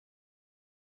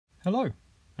Hello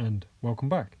and welcome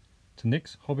back to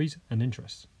Nick's Hobbies and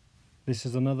Interests. This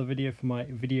is another video for my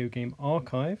video game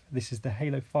archive. This is the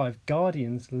Halo-5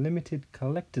 Guardians Limited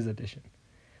Collector's Edition.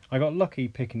 I got lucky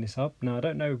picking this up. Now I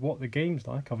don't know what the game's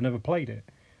like, I've never played it.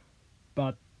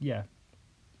 But yeah,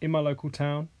 in my local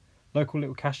town, local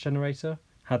little cash generator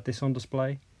had this on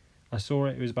display. I saw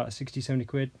it, it was about 60-70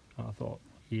 quid. And I thought,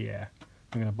 yeah,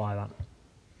 I'm going to buy that.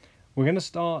 We're going to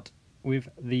start with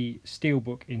the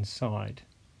steelbook inside.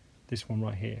 This one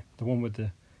right here, the one with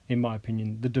the, in my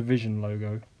opinion, the Division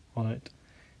logo on it.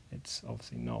 It's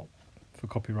obviously not for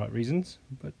copyright reasons,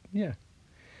 but yeah.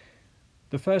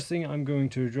 The first thing I'm going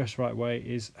to address right away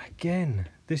is, again,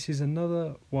 this is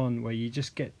another one where you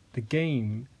just get the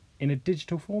game in a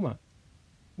digital format.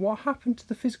 What happened to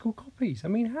the physical copies? I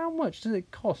mean, how much does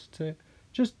it cost to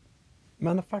just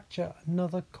manufacture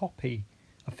another copy,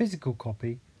 a physical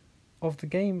copy of the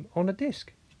game on a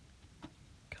disc?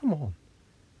 Come on.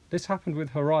 This happened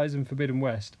with Horizon Forbidden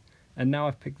West, and now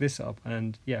I've picked this up,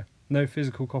 and yeah, no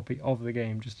physical copy of the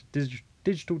game, just a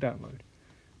digital download.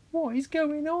 What is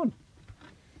going on?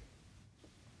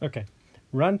 Okay,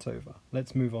 rant over.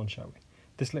 Let's move on, shall we?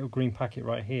 This little green packet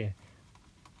right here.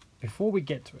 Before we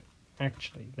get to it,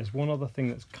 actually, there's one other thing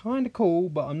that's kind of cool,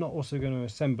 but I'm not also going to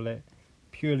assemble it,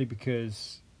 purely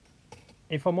because,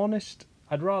 if I'm honest,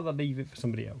 I'd rather leave it for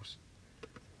somebody else.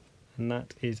 And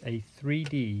that is a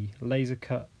 3D laser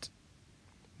cut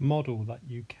model that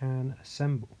you can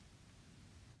assemble.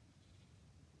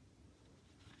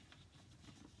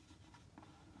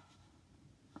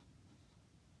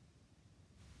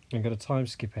 I'm going to time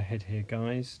skip ahead here,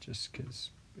 guys, just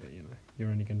because you're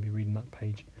only going to be reading that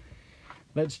page.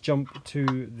 Let's jump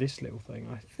to this little thing.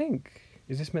 I think,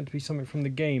 is this meant to be something from the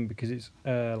game, because it's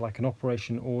like an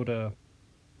operation order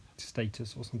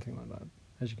status or something like that,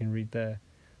 as you can read there.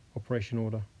 Operation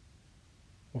order,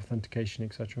 authentication,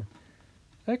 etc.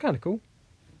 They're kind of cool.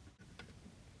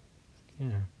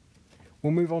 Yeah.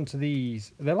 We'll move on to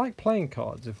these. They're like playing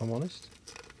cards, if I'm honest.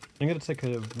 I'm going to take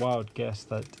a wild guess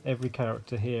that every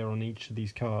character here on each of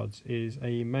these cards is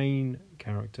a main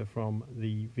character from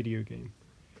the video game.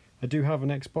 I do have an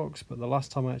Xbox, but the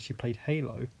last time I actually played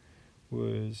Halo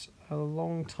was a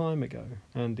long time ago,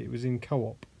 and it was in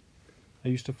co-op. I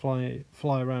used to fly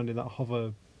around in that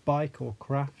hover bike or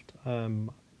craft.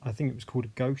 I think it was called a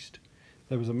Ghost.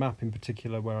 There was a map in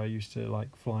particular where I used to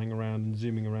like flying around and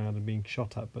zooming around and being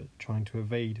shot at, but trying to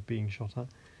evade being shot at.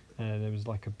 There was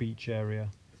like a beach area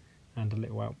and a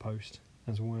little outpost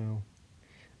as well.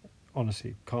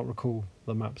 Honestly, can't recall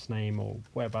the map's name or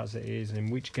whereabouts it is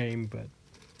in which game, but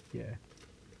yeah,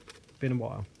 been a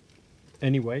while.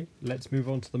 Anyway, let's move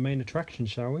on to the main attraction,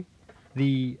 shall we?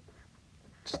 The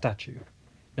statue.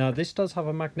 Now this does have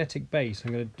a magnetic base.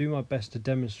 I'm going to do my best to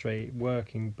demonstrate it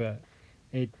working, but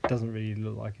it doesn't really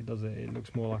look like it, does it? It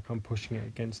looks more like I'm pushing it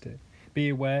against it. Be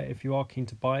aware, if you are keen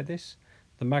to buy this,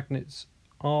 the magnets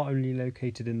are only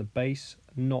located in the base,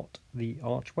 not the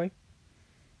archway.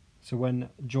 So when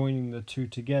joining the two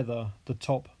together, the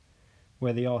top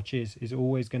where the arch is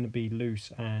always going to be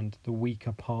loose and the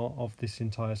weaker part of this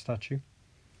entire statue.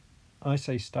 I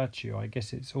say statue, I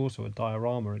guess it's also a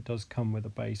diorama. It does come with a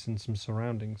base and some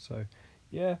surroundings, so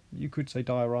yeah, you could say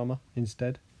diorama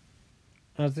instead.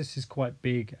 As this is quite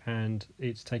big and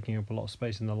it's taking up a lot of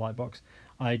space in the light box,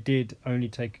 I did only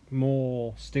take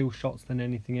more still shots than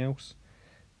anything else.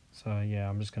 So yeah,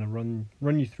 I'm just going to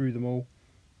run you through them all,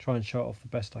 try and show it off the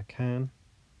best I can.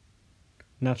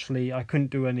 Naturally, I couldn't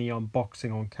do any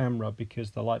unboxing on camera because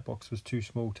the light box was too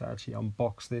small to actually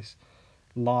unbox this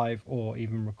live or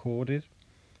even recorded.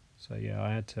 So yeah,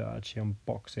 I had to actually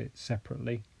unbox it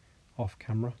separately off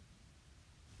camera.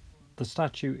 The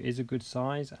statue is a good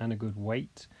size and a good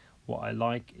weight. What I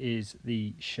like is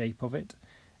the shape of it.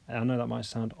 I know that might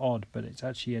sound odd, but it's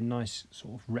actually a nice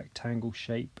sort of rectangle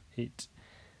shape. It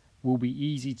will be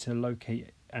easy to locate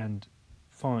and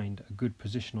find a good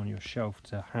position on your shelf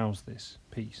to house this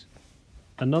piece.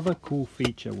 Another cool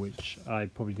feature, which I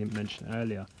probably didn't mention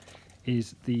earlier,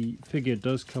 is the figure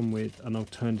does come with an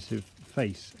alternative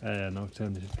face, an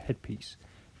alternative headpiece.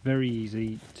 Very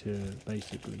easy to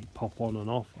basically pop on and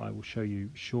off. I will show you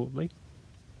shortly.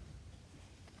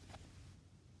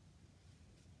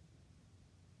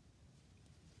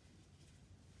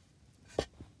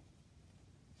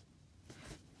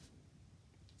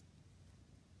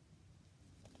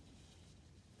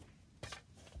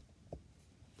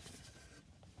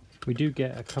 We do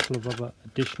get a couple of other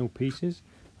additional pieces.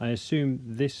 I assume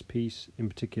this piece in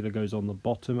particular goes on the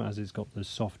bottom, as it's got the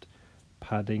soft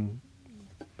padding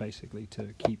basically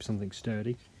to keep something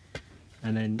sturdy.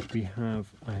 And then we have,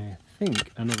 I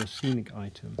think, another scenic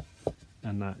item,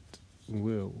 and that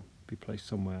will be placed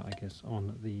somewhere, I guess,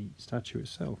 on the statue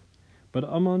itself. But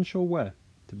I'm unsure where,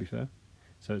 to be fair.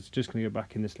 So it's just going to go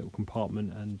back in this little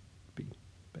compartment and be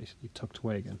basically tucked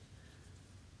away again.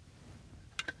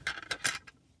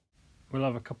 We'll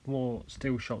have a couple more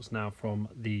still shots now from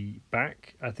the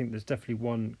back. I think there's definitely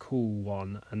one cool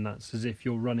one, and that's as if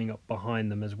you're running up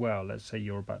behind them as well. Let's say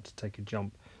you're about to take a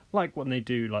jump, like when they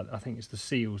do, like I think it's the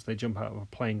seals, they jump out of a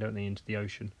plane, don't they, into the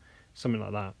ocean, something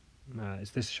like that.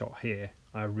 It's this shot here.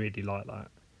 I really like that.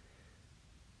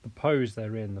 The pose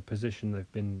they're in, the position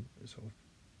they've been sort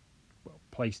of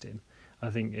placed in, I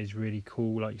think is really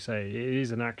cool. Like you say, it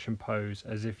is an action pose,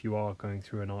 as if you are going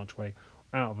through an archway,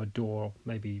 out of a door,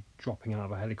 maybe dropping out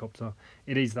of a helicopter.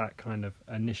 It is that kind of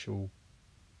initial,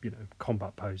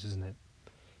 combat pose, isn't it?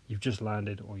 You've just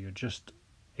landed, or you're just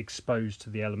exposed to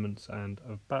the elements and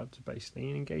about to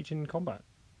basically engage in combat.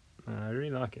 I really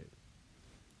like it.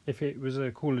 If it was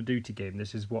a Call of Duty game,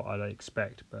 this is what I'd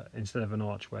expect, but instead of an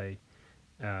archway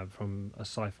from a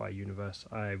sci-fi universe,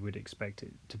 I would expect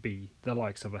it to be the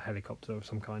likes of a helicopter of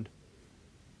some kind.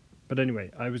 But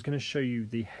anyway, I was going to show you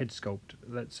the head sculpt.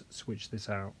 Let's switch this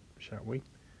out, shall we?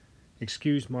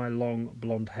 Excuse my long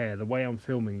blonde hair. The way I'm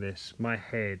filming this, my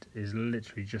head is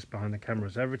literally just behind the camera.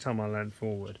 So every time I land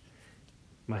forward,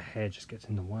 my hair just gets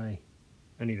in the way.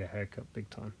 I need a haircut big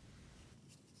time.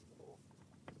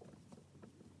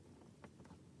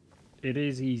 It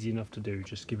is easy enough to do.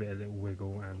 Just give it a little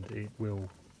wiggle and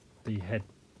the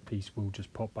headpiece will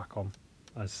just pop back on,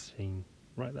 as seen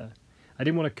right there. I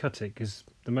didn't want to cut it because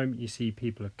the moment you see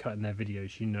people are cutting their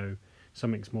videos, you know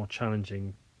something's more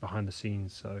challenging behind the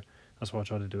scenes, so that's why I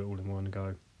tried to do it all in one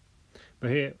go.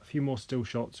 But here, a few more still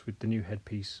shots with the new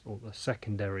headpiece, or the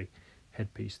secondary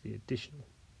headpiece, the additional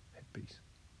headpiece.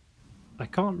 I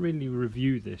can't really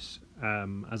review this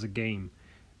as a game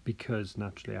because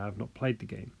naturally I have not played the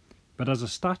game, but as a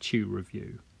statue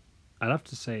review, I'd have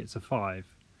to say it's a 5.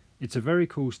 It's a very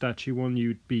cool statue, one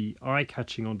you'd be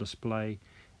eye-catching on display.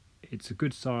 It's a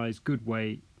good size, good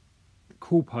weight,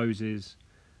 cool poses,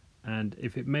 and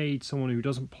if it made someone who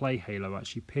doesn't play Halo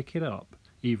actually pick it up,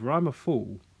 either I'm a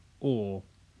fool, or,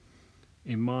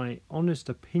 in my honest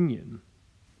opinion,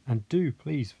 and do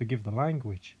please forgive the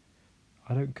language,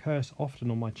 I don't curse often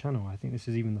on my channel, I think this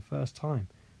is even the first time,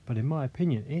 but in my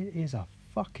opinion, it is a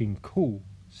fucking cool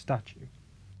statue.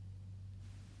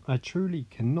 I truly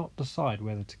cannot decide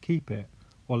whether to keep it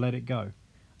or let it go.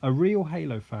 A real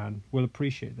Halo fan will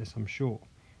appreciate this, I'm sure.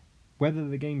 Whether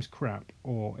the game's crap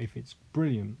or if it's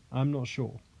brilliant, I'm not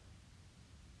sure.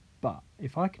 But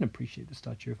if I can appreciate the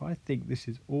statue, if I think this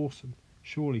is awesome,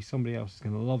 surely somebody else is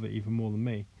going to love it even more than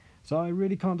me. So I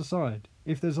really can't decide.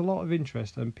 If there's a lot of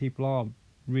interest and people are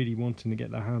really wanting to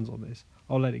get their hands on this,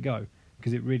 I'll let it go,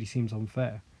 because it really seems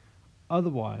unfair.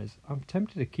 Otherwise, I'm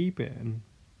tempted to keep it and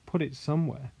put it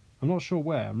somewhere. I'm not sure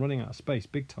where, I'm running out of space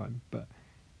big time, but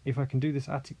if I can do this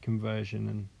attic conversion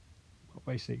and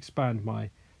basically expand my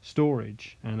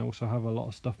storage and also have a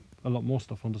lot more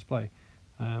stuff on display,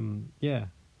 yeah,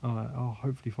 I'll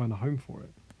hopefully find a home for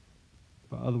it.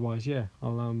 But otherwise, yeah,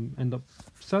 I'll end up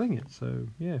selling it. So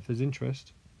yeah, if there's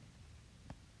interest,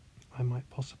 I might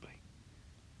possibly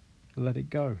let it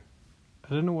go.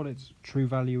 I don't know what its true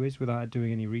value is without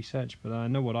doing any research, but I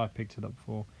know what I picked it up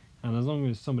for, and as long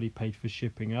as somebody paid for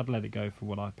shipping, I'd let it go for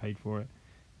what I paid for it.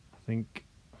 I think,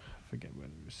 I forget whether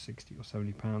it was 60 or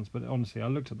 70 pounds, but honestly I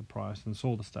looked at the price and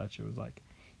saw the statue. I was like,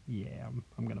 yeah,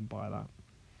 I'm gonna buy that.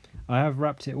 I have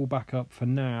wrapped it all back up for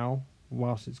now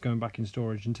whilst it's going back in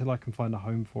storage until I can find a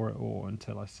home for it, or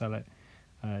until I sell it.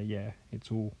 Yeah,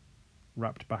 it's all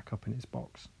wrapped back up in its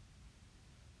box.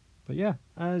 But yeah,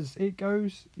 as it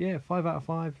goes, yeah, 5 out of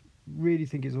 5. Really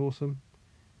think it's awesome.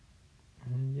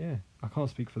 And yeah, I can't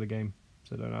speak for the game,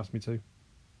 so don't ask me to.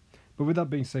 But with that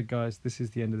being said, guys, this is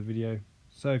the end of the video.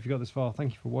 So if you got this far,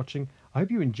 thank you for watching. I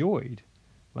hope you enjoyed.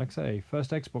 Like I say,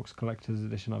 first Xbox Collector's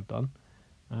Edition I've done.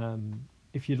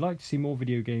 If you'd like to see more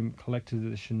video game Collector's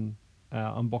Edition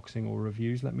unboxing or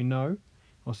reviews, let me know.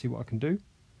 I'll see what I can do.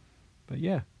 But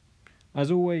yeah,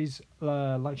 as always,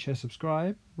 like, share,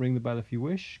 subscribe, ring the bell if you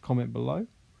wish, comment below,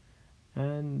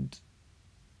 and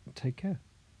take care.